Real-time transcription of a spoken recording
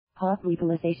Pot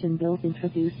legalization bills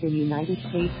introduced in United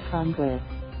States Congress.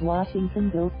 Washington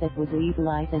bills that would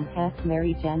legalize and tax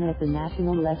marijuana at the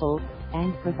national level,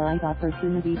 and provide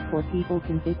opportunities for people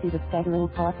convicted of federal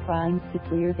pot crimes to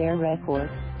clear their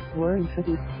records, were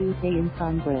introduced Tuesday in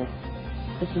Congress.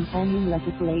 The companion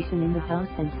legislation in the House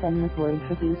and Senate were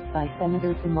introduced by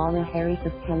Senator Kamala Harris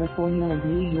of California and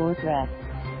New York Rep.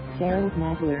 Jarrold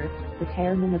Nadler, the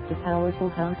chairman of the powerful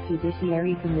House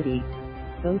Judiciary Committee.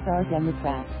 Both are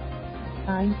Democrats.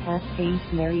 Time has changed.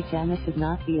 Marijuana should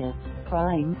not be a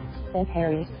crime, said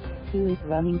Harris, who is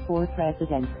running for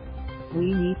president.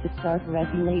 We need to start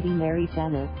regulating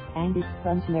marijuana, and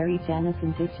expunge marijuana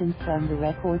convictions from the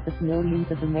records of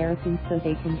millions of Americans so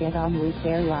they can get on with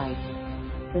their lives.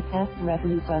 The tax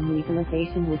revenue from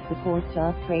legalization would support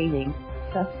job training,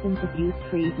 substance abuse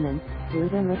treatment,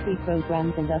 literacy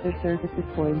programs and other services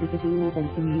for individuals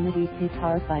and communities hit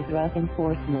hard by drug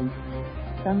enforcement.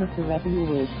 Some of the revenue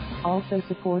would also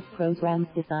support programs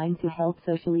designed to help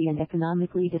socially and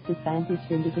economically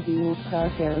disadvantaged individuals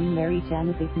start their own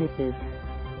marijuana businesses.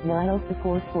 While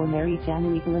support for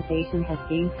marijuana legalization has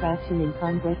gained traction in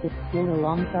Congress, it's still a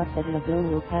long shot that a bill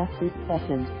will pass this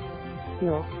session.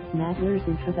 Still, Nadler's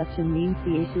introduction means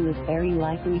the issue is very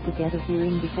likely to get a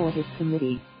hearing before his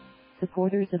committee.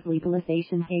 Supporters of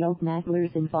legalization hailed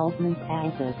Nadler's involvement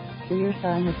as a clear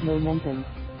sign of momentum.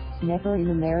 Never in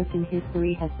American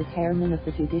history has the chairman of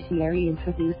the judiciary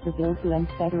introduced a bill to end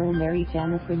federal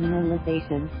marijuana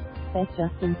criminalization, said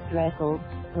Justin Strekal,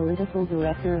 political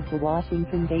director of the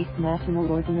Washington-based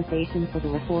National Organization for the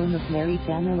Reform of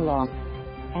Marijuana Law.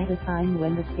 At a time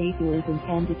when the state you live in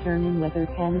can determine whether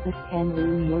cannabis can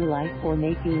ruin your life or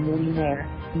make you a millionaire,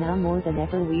 now more than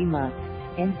ever we must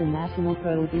end the national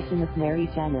prohibition of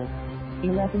marijuana.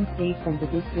 11 states and the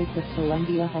District of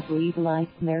Columbia have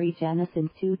legalized marijuana since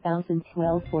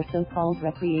 2012 for so-called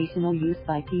recreational use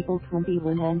by people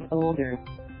 21 and older.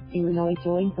 Illinois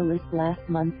joined the list last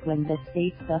month when the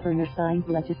state's governor signed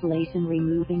legislation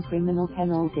removing criminal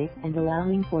penalties and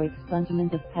allowing for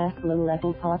expungement of past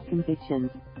low-level pot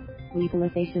convictions.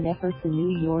 Legalization efforts in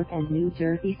New York and New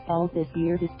Jersey stalled this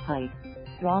year despite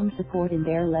strong support in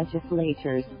their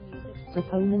legislatures.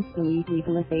 Proponents believe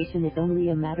legalization is only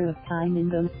a matter of time in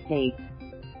those states.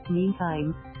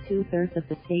 Meantime, 2/3 of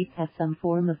the states have some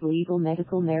form of legal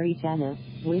medical marijuana,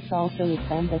 which also is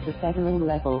banned at the federal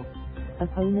level.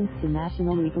 Opponents to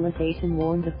national legalization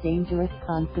warned of dangerous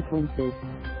consequences.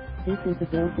 This is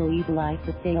a bill to legalize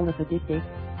the sale of addictive,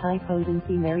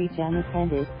 high-potency marijuana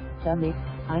candies, gummies,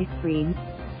 ice creams,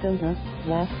 sodas,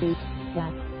 wax,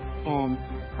 snacks, and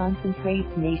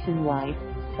concentrates nationwide,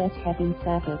 said Kevin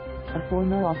Sabet, a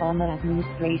former Obama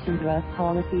administration drug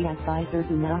policy advisor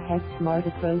who now heads Smart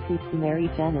Approaches to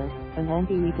Marijuana, an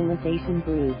anti-legalization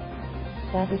group.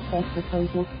 Sabet said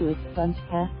proposals to expunge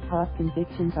past pot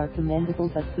convictions are commendable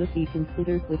but could be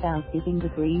considered without giving the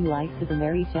green light to the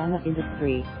marijuana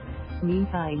industry.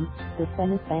 Meantime, the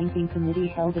Senate Banking Committee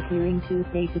held a hearing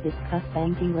Tuesday to discuss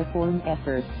banking reform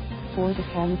efforts for the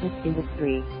cannabis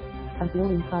industry. A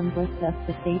bill in Congress thus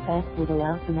the SAFE Act would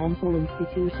allow financial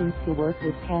institutions to work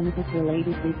with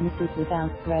cannabis-related businesses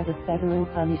without threat of federal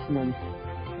punishment.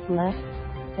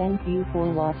 Thank you for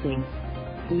watching.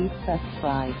 Please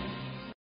subscribe.